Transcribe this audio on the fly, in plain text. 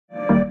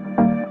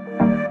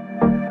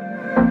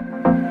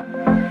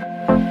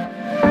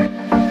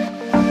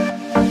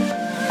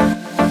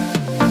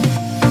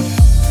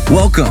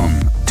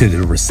Welcome to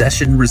the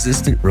Recession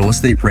Resistant Real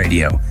Estate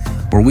Radio,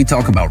 where we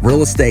talk about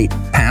real estate,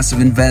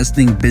 passive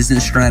investing,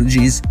 business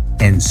strategies,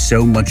 and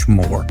so much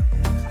more.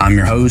 I'm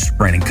your host,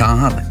 Brandon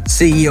Cobb,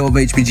 CEO of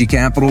HPG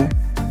Capital.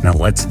 Now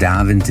let's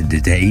dive into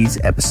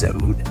today's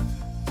episode.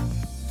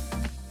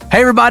 Hey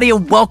everybody,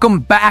 and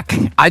welcome back.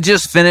 I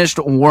just finished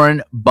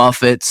Warren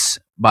Buffett's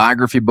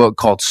biography book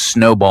called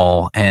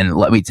Snowball. And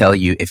let me tell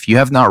you, if you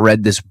have not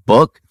read this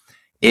book,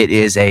 it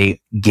is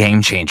a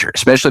game changer,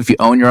 especially if you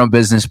own your own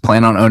business,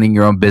 plan on owning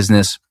your own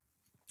business,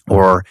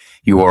 or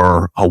you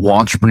are a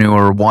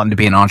entrepreneur wanting to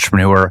be an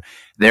entrepreneur.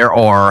 There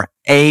are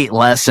 8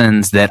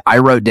 lessons that I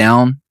wrote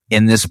down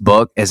in this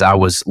book as I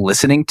was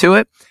listening to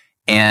it,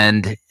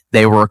 and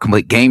they were a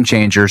complete game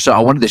changer. So I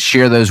wanted to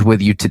share those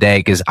with you today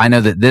because I know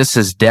that this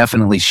has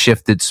definitely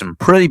shifted some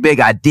pretty big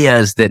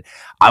ideas that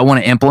I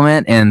want to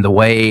implement in the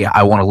way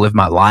I want to live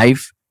my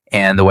life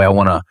and the way I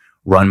want to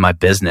run my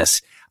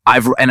business.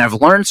 I've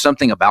learned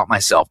something about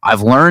myself.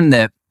 I've learned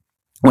that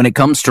when it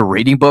comes to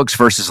reading books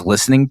versus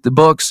listening to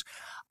books,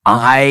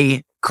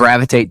 I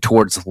gravitate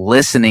towards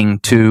listening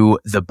to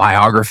the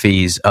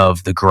biographies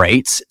of the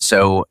greats.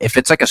 So if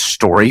it's like a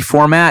story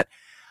format,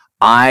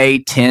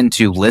 I tend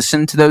to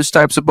listen to those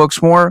types of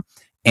books more.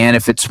 And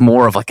if it's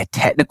more of like a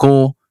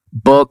technical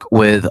book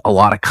with a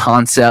lot of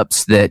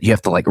concepts that you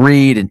have to like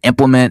read and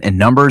implement and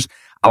numbers,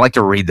 I like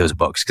to read those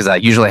books because I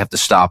usually have to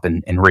stop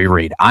and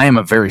reread. I am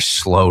a very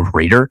slow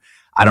reader.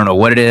 I don't know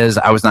what it is.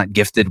 I was not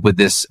gifted with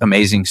this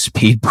amazing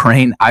speed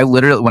brain. I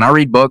literally, when I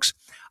read books,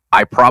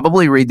 I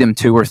probably read them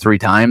 2 or 3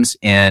 times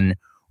in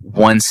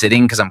one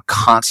sitting because I'm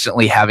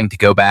constantly having to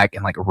go back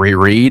and like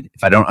reread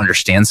if I don't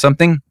understand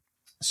something.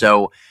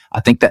 So I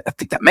think that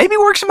maybe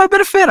works in my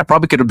benefit. I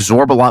probably could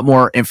absorb a lot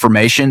more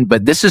information,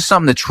 but this is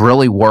something that's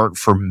really worked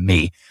for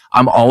me.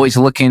 I'm always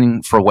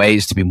looking for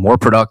ways to be more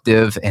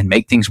productive and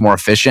make things more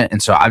efficient.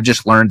 And so I've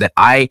just learned that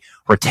I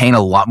retain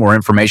a lot more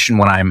information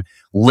when I'm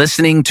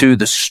listening to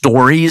the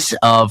stories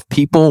of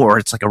people, or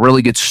it's like a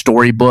really good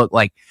storybook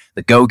like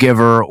The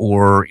Go-Giver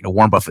or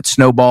Warren Buffett's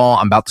Snowball.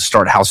 I'm about to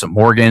start House of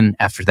Morgan.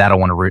 After that, I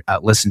want to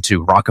listen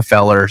to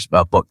Rockefeller's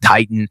book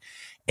Titan.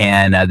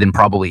 And then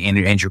probably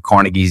Andrew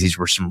Carnegie's. These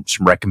were some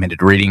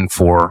recommended reading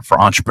for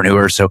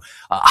entrepreneurs. So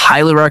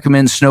highly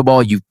recommend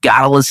Snowball. You've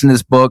got to listen to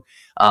this book.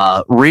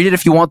 Read it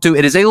if you want to.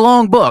 It is a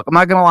long book. I'm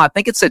not going to lie. I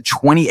think it said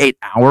 28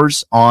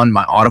 hours on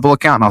my Audible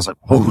account. And I was like,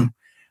 oh,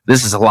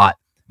 this is a lot.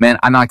 Man,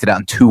 I knocked it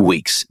out in 2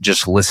 weeks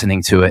just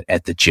listening to it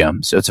at the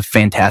gym. So it's a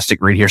fantastic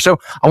read here. So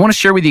I want to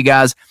share with you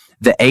guys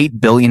the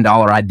 $8 billion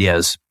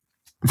ideas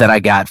that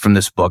I got from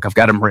this book. I've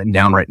got them written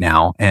down right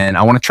now. And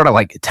I want to try to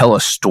like tell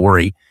a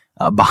story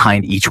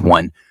behind each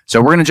one.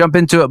 So we're going to jump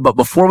into it. But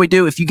before we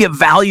do, if you get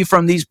value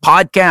from these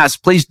podcasts,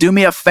 please do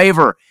me a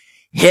favor.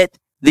 Hit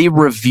the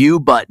review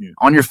button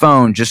on your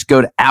phone. Just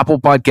go to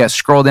Apple Podcasts,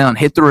 scroll down,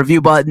 hit the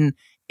review button.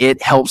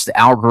 It helps the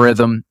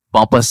algorithm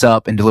bump us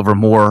up and deliver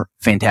more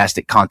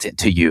fantastic content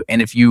to you.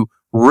 And if you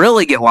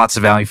really get lots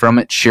of value from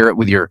it, share it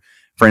with your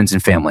friends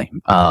and family.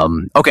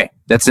 Okay,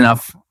 that's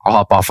enough. I'll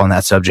hop off on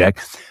that subject.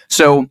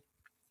 So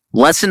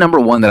lesson number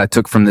 1 that I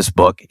took from this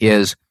book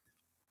is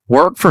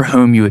work for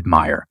whom you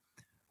admire.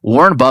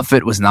 Warren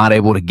Buffett was not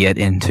able to get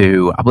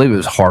into, I believe it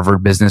was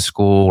Harvard Business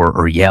School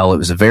or Yale. It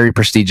was a very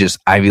prestigious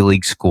Ivy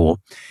League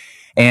school.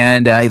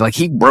 And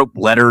he wrote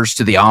letters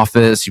to the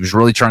office. He was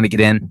really trying to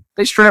get in.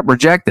 They straight up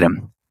rejected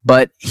him.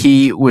 But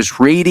he was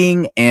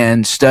reading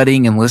and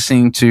studying and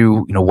listening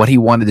to what he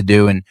wanted to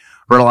do and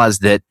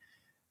realized that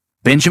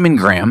Benjamin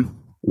Graham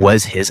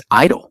was his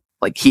idol.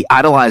 Like he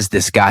idolized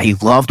this guy. He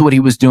loved what he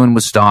was doing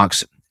with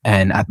stocks.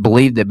 And I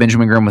believe that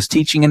Benjamin Graham was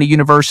teaching in a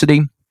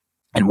university.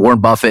 And Warren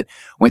Buffett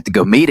went to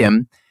go meet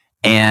him,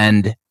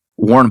 and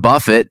Warren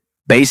Buffett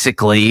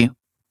basically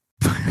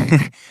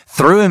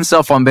threw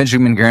himself on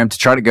Benjamin Graham to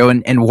try to go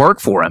and work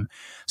for him.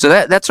 So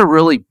that's a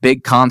really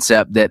big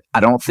concept that I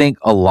don't think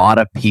a lot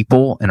of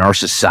people in our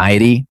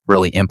society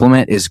really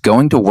implement, is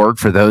going to work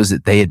for those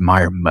that they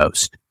admire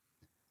most.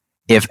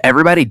 If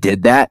everybody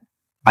did that,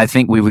 I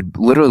think we would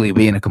literally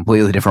be in a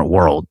completely different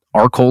world.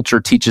 Our culture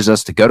teaches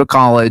us to go to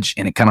college,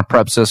 and it kind of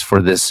preps us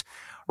for this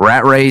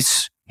rat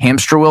race,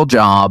 hamster wheel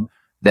job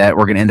that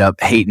we're going to end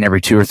up hating every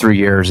 2 or 3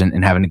 years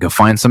and having to go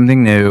find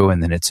something new.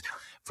 And then it's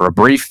for a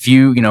brief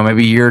few,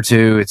 maybe a year or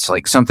two, it's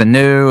like something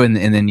new, and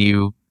then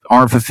you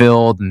aren't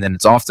fulfilled, and then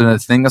it's often a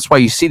thing. That's why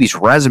you see these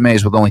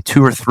resumes with only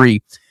 2 or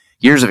 3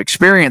 years of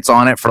experience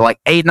on it for like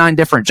 8, 9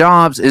 different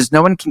jobs, is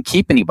no one can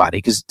keep anybody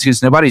because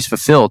nobody's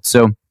fulfilled.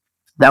 So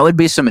that would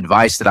be some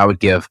advice that I would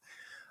give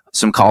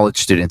some college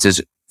students,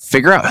 is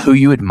figure out who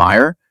you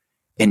admire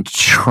and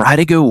try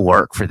to go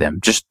work for them.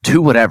 Just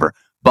do whatever.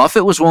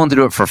 Buffett was willing to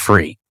do it for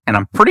free. And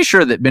I'm pretty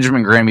sure that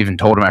Benjamin Graham even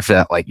told him after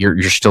that, like,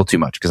 you're still too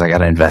much because I got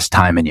to invest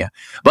time in you.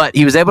 But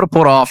he was able to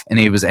pull it off, and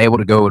he was able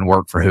to go and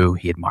work for who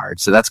he admired.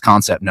 So that's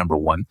concept number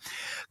 1.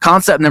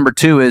 Concept number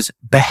 2 is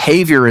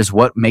behavior is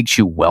what makes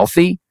you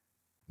wealthy,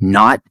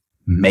 not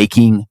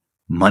making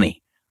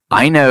money.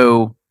 I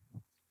know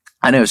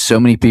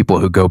so many people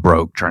who go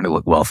broke trying to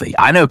look wealthy.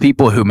 I know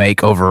people who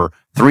make over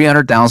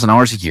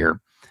 $300,000 a year.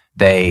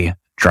 They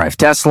drive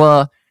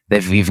Tesla.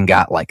 They've even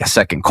got like a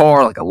second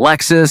car, like a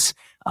Lexus.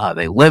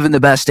 They live in the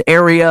best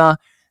area.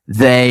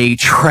 They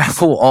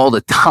travel all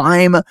the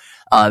time.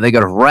 They go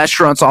to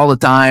restaurants all the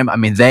time. I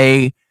mean,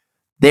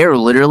 they're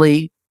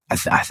literally, I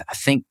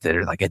think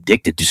they're like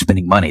addicted to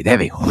spending money. They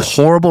have a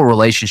horrible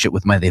relationship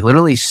with money. They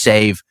literally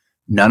save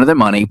none of their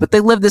money, but they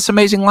live this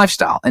amazing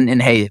lifestyle.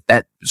 And hey, if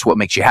that is what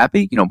makes you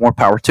happy, more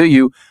power to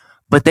you.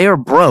 But they are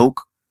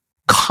broke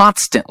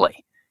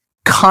constantly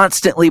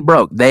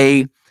broke.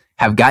 They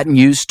have gotten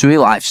used to a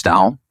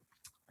lifestyle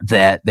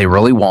that they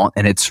really want,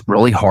 and it's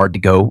really hard to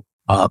go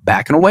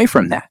back and away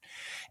from that.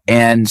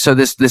 And so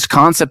this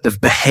concept of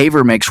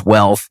behavior makes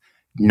wealth,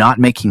 not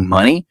making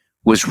money,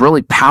 was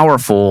really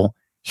powerful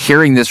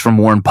hearing this from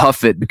Warren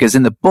Buffett, because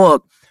in the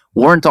book,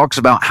 Warren talks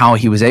about how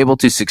he was able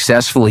to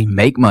successfully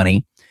make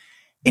money,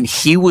 and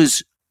he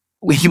was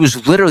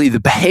literally, the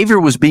behavior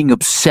was being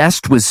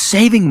obsessed with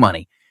saving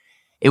money.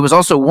 It was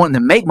also wanting to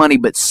make money,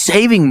 but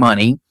saving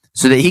money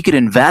so that he could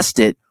invest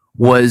it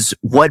was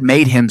what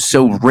made him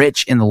so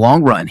rich in the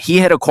long run. He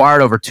had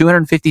acquired over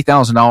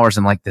 $250,000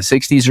 in like the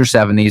 60s or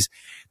 70s.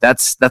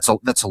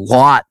 That's a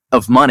lot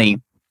of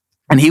money.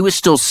 And he was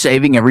still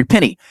saving every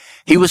penny.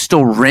 He was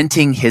still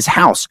renting his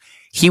house.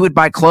 He would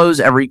buy clothes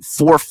every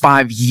 4 or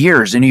 5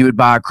 years, and he would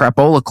buy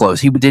crapola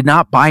clothes. He did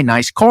not buy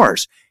nice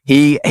cars.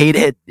 He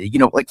ate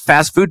like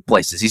fast food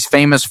places. He's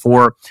famous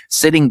for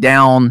sitting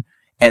down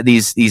at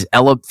these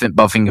elephant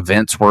buffing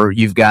events where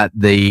you've got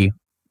the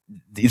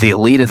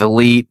elite of the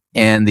elite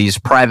and these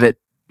private,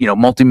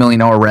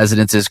 multi-million-dollar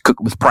residences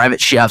cooked with private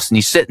chefs. And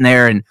he's sitting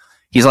there and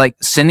he's like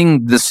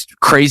sending this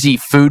crazy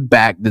food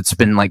back that's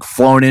been like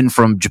flown in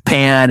from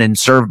Japan and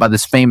served by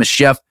this famous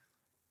chef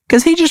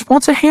because he just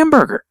wants a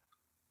hamburger.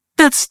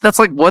 That's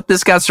like what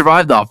this guy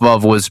survived off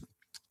of, was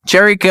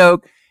Cherry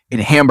Coke and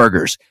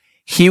hamburgers.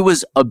 He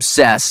was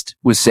obsessed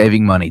with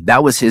saving money.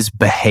 That was his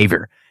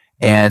behavior.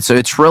 And so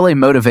it's really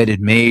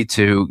motivated me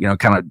to,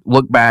 kind of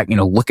look back,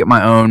 look at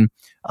my own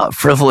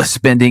frivolous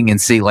spending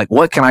and see like,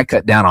 what can I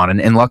cut down on?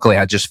 And luckily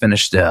I just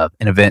finished an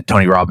event,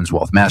 Tony Robbins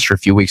Wealth Master, a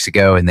few weeks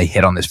ago, and they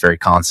hit on this very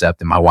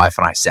concept. And my wife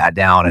and I sat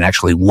down and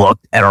actually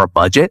looked at our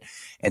budget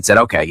and said,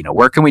 okay,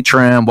 where can we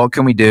trim? What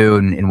can we do?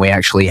 And we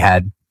actually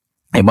had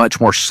a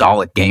much more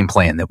solid game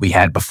plan that we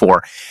had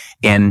before.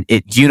 And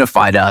it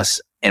unified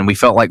us. And we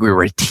felt like we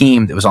were a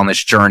team that was on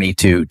this journey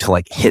to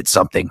like hit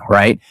something,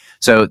 right?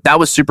 So that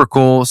was super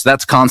cool. So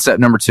that's concept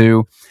number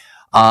 2.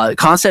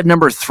 Concept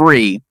number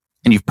 3,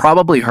 and you've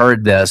probably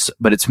heard this,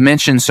 but it's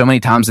mentioned so many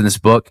times in this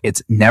book,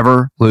 it's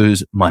never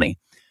lose money.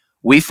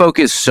 We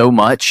focus so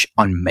much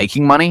on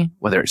making money,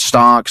 whether it's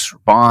stocks, or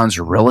bonds,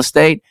 or real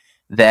estate,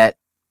 that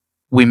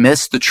we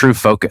miss the true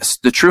focus.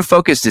 The true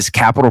focus is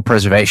capital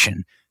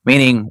preservation,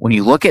 meaning when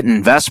you look at an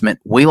investment,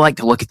 we like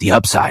to look at the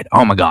upside.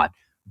 Oh my God,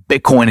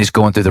 Bitcoin is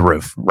going through the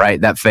roof,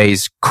 right? That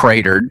phase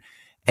cratered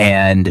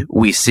and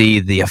we see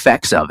the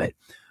effects of it,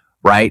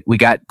 right? We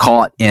got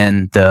caught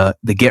in the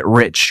get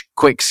rich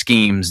quick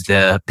schemes,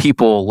 the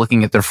people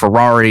looking at their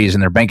Ferraris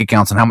and their bank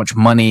accounts and how much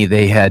money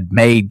they had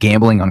made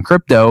gambling on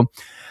crypto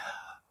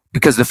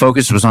because the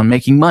focus was on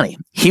making money.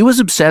 He was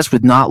obsessed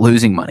with not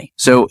losing money.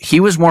 So he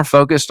was more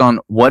focused on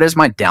what is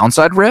my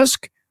downside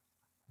risk?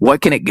 What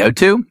can it go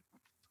to?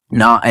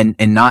 Not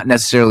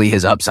necessarily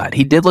his upside.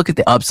 He did look at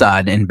the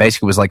upside and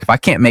basically was like, if I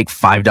can't make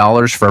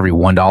 $5 for every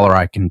 $1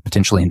 I can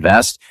potentially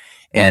invest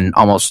and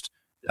almost,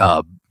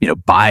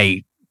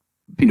 buy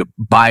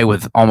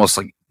with almost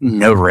like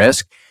no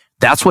risk,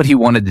 that's what he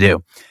wanted to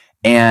do.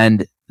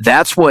 And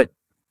that's what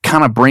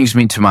kind of brings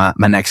me to my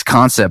next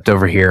concept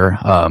over here.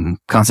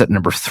 Concept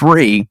number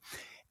 3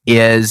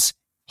 is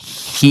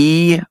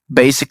he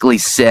basically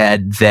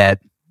said that,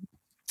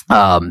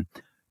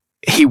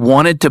 he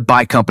wanted to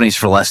buy companies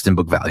for less than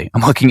book value.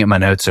 I'm looking at my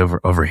notes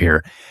over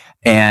here.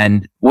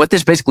 And what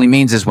this basically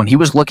means is when he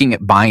was looking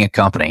at buying a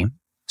company,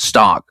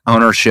 stock,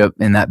 ownership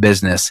in that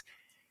business,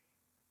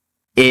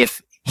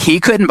 if he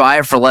couldn't buy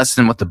it for less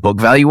than what the book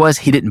value was,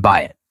 he didn't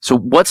buy it. So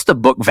what's the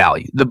book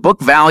value? The book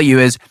value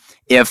is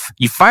if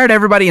you fired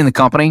everybody in the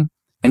company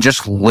and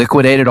just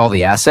liquidated all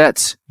the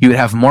assets, you would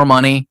have more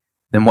money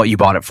than what you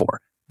bought it for.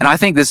 And I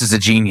think this is a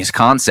genius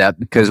concept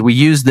because we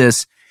use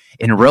this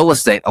in real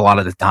estate a lot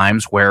of the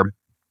times, where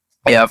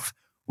if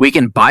we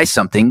can buy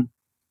something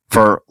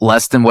for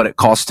less than what it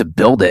costs to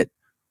build it,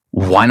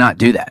 why not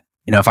do that?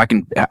 If I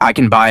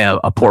can buy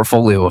a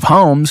portfolio of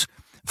homes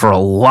for a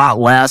lot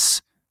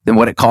less than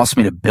what it costs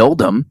me to build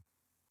them,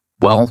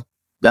 well,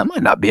 that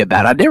might not be a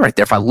bad idea right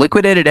there. If I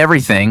liquidated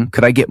everything,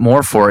 could I get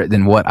more for it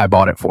than what I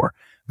bought it for?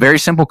 Very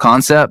simple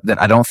concept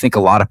that I don't think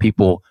a lot of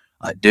people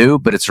do,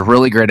 but it's a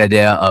really great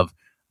idea of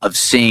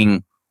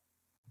seeing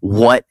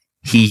what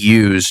he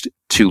used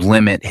to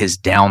limit his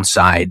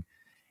downside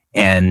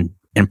and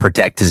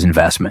protect his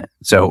investment.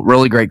 So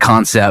really great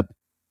concept.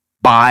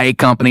 Buy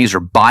companies or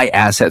buy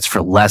assets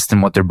for less than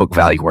what their book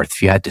value worth.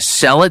 If you had to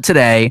sell it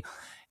today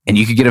and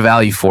you could get a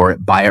value for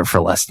it, buy it for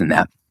less than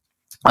that.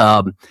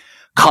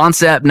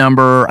 Concept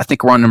number, I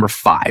think we're on number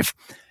 5.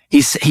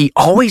 He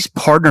always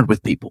partnered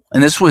with people.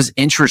 And this was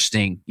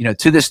interesting.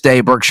 To this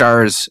day,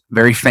 Berkshire is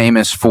very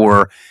famous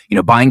for,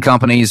 buying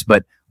companies,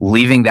 but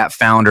leaving that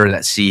founder,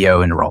 that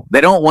CEO in the role. They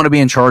don't want to be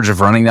in charge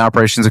of running the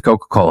operations of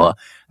Coca-Cola.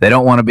 They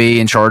don't want to be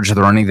in charge of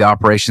running the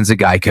operations of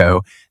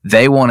Geico.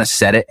 They want to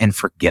set it and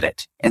forget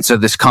it. And so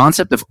this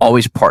concept of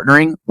always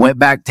partnering went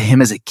back to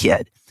him as a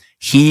kid.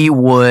 He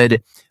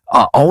would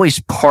always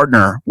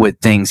partner with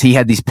things. He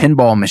had these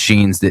pinball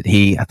machines that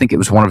I think it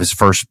was one of his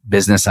first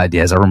business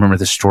ideas. I remember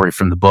the story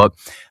from the book.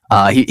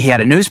 He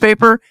had a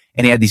newspaper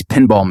and he had these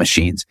pinball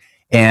machines,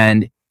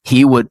 and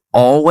he would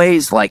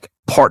always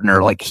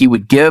partner, he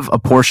would give a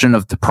portion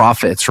of the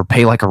profits or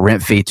pay a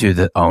rent fee to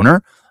the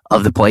owner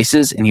of the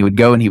places. And he would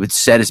go and he would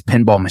set his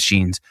pinball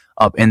machines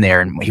up in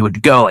there, and he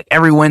would go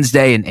every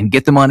Wednesday and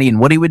get the money. And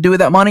what he would do with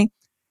that money,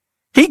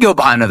 he'd go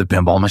buy another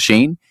pinball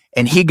machine.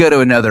 And he'd go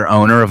to another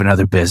owner of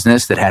another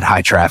business that had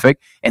high traffic,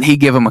 and he'd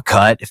give him a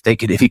cut if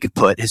he could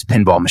put his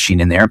pinball machine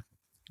in there.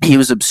 He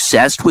was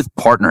obsessed with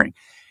partnering.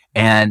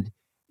 And,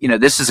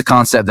 this is a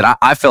concept that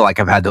I feel like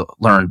I've had to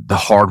learn the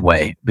hard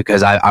way,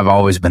 because I've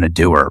always been a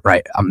doer,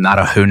 right? I'm not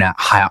a who, not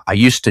how. I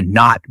used to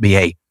not be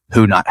a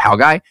who, not how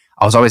guy.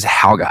 I was always a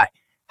how guy.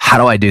 How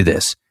do I do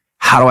this?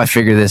 How do I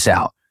figure this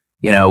out?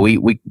 We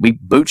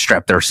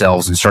bootstrapped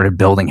ourselves and started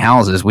building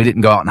houses. We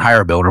didn't go out and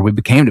hire a builder. We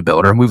became the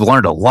builder, and we've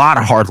learned a lot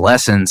of hard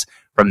lessons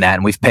from that.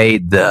 And we've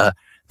paid the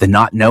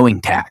not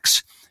knowing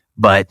tax.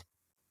 But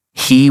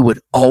he would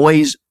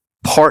always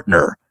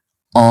partner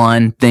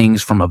on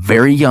things from a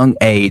very young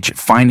age,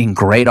 finding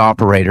great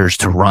operators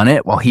to run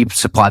it while he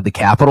supplied the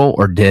capital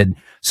or did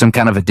some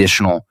kind of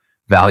additional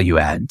value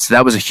add. So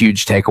that was a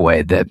huge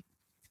takeaway that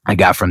I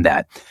got from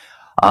that.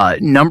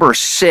 Number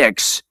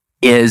 6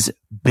 is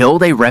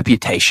build a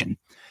reputation.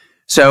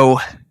 So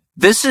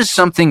this is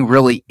something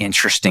really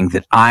interesting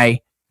that I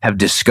have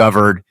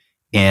discovered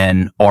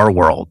in our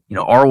world.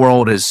 Our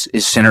world is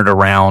centered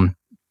around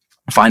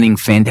finding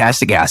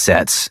fantastic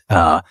assets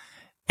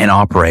and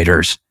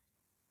operators,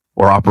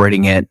 or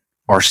operating it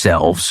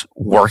ourselves,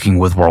 working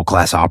with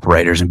world-class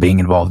operators and being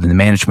involved in the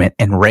management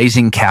and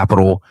raising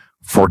capital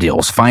for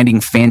deals,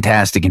 finding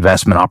fantastic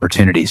investment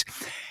opportunities.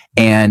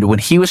 And when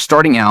he was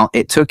starting out,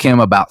 it took him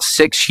about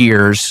 6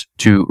 years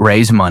to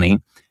raise money,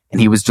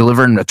 and he was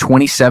delivering a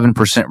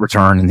 27%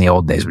 return in the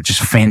old days, which is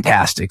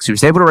fantastic. So he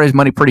was able to raise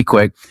money pretty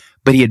quick,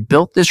 but he had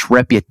built this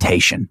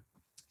reputation.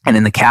 And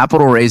in the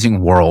capital raising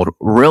world,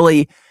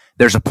 really,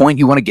 there's a point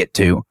you want to get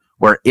to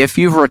where if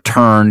you've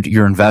returned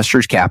your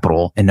investors'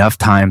 capital enough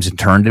times and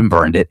turned and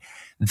burned it,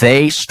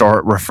 they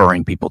start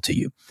referring people to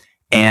you.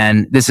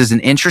 And this is an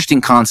interesting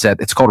concept.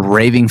 It's called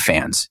raving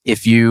fans.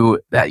 If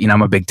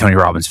I'm a big Tony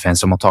Robbins fan,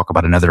 so I'm going to talk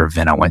about another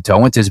event I went to. I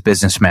went to his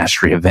business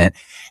mastery event,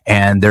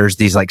 and there's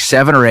these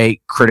 7 or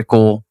 8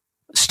 critical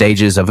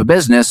stages of a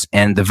business.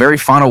 And the very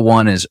final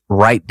one is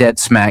right dead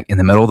smack in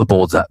the middle of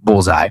the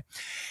bullseye.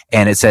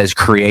 And it says,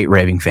 create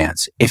raving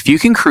fans. If you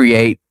can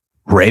create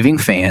raving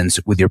fans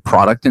with your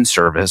product and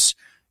service,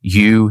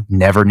 you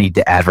never need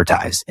to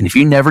advertise. And if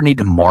you never need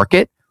to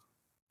market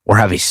or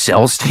have a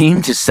sales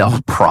team to sell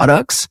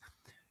products,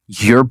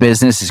 your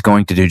business is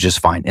going to do just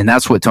fine. And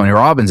that's what Tony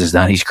Robbins has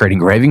done. He's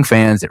creating raving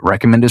fans that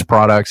recommend his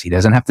products. He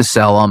doesn't have to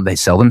sell them. They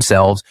sell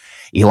themselves.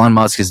 Elon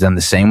Musk has done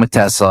the same with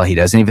Tesla. He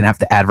doesn't even have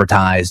to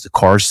advertise. The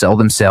cars sell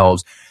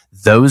themselves.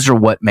 Those are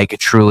what make a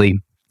truly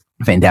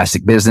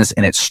fantastic business.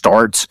 And it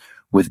starts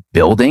with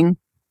building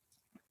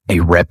a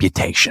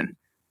reputation.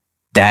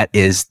 That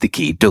is the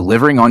key.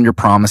 Delivering on your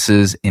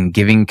promises and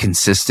giving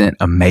consistent,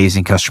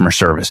 amazing customer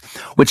service,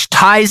 which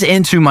ties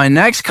into my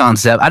next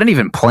concept. I didn't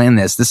even plan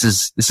this. This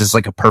is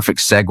like a perfect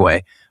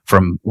segue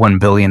from $1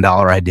 billion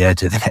idea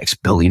to the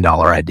next $1 billion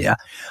idea.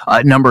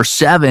 Number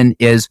 7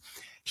 is,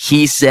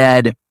 he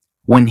said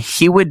when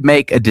he would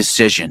make a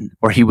decision,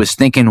 or he was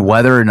thinking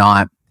whether or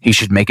not he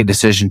should make a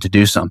decision to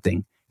do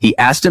something, he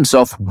asked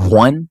himself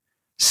one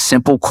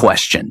simple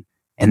question,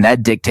 and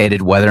that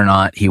dictated whether or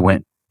not he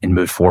went and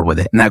moved forward with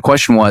it. And that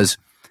question was,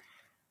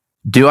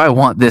 do I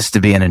want this to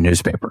be in a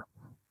newspaper?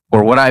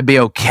 Or would I be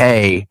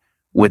okay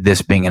with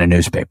this being in a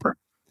newspaper?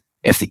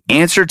 If the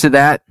answer to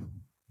that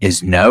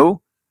is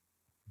no,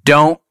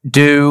 don't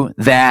do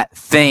that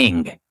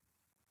thing.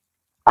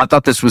 I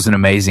thought this was an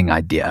amazing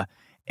idea.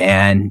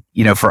 And,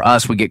 for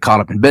us, we get caught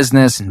up in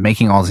business and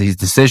making all these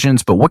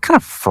decisions, but what kind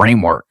of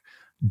framework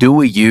do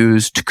we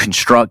use to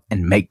construct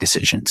and make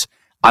decisions?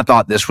 I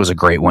thought this was a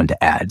great one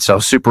to add. So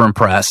super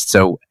impressed.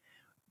 So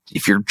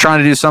if you're trying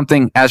to do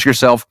something, ask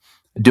yourself,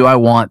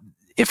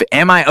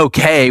 am I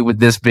okay with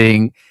this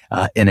being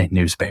in a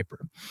newspaper?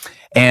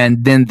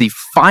 And then the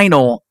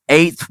final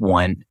 8th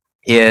one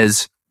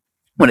is,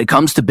 when it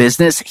comes to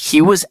business,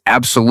 he was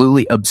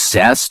absolutely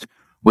obsessed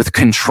with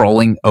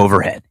controlling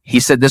overhead. He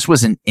said this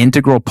was an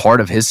integral part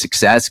of his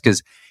success,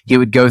 because he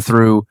would go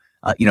through,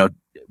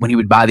 when he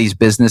would buy these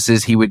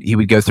businesses, he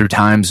would go through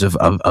times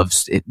of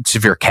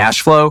severe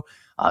cash flow.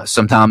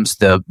 Sometimes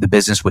the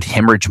business would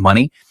hemorrhage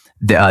money.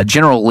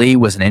 General Lee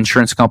was an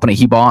insurance company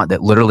he bought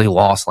that literally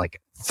lost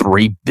like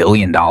 $3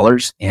 billion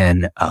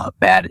in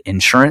bad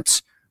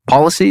insurance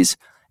policies.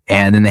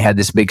 And then they had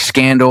this big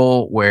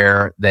scandal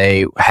where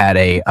they had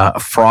a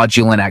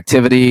fraudulent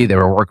activity. They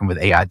were working with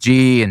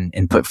AIG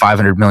and put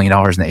 $500 million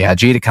in the AIG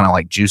to kind of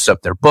like juice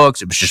up their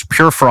books. It was just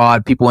pure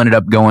fraud. People ended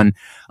up going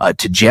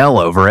to jail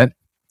over it.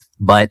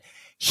 But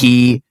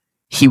he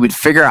would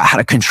figure out how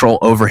to control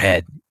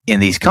overhead in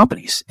these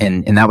companies.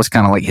 And that was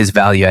kind of like his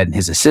value add and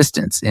his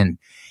assistance. And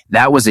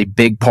that was a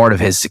big part of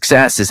his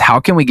success, is how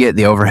can we get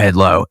the overhead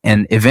low?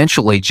 And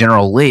eventually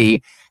General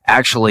Lee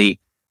actually,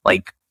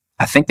 like,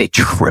 I think they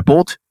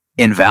tripled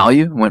in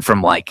value, went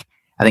from like,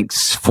 I think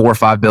 $4 or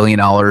 $5 billion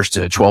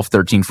to 12,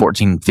 13,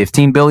 14,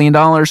 $15 billion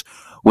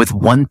with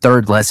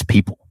 1/3 less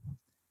people.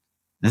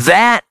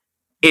 That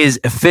is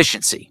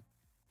efficiency.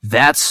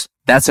 That's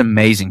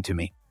amazing to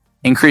me.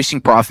 Increasing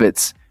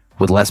profits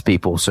with less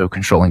people, so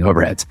controlling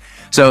overheads.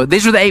 So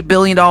these are the $8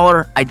 billion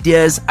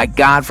ideas I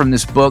got from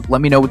this book.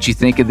 Let me know what you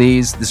think of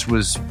these. This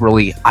was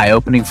really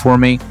eye-opening for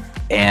me.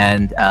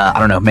 And I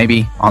don't know,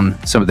 maybe on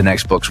some of the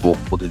next books, we'll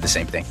do the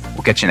same thing.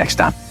 We'll catch you next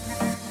time.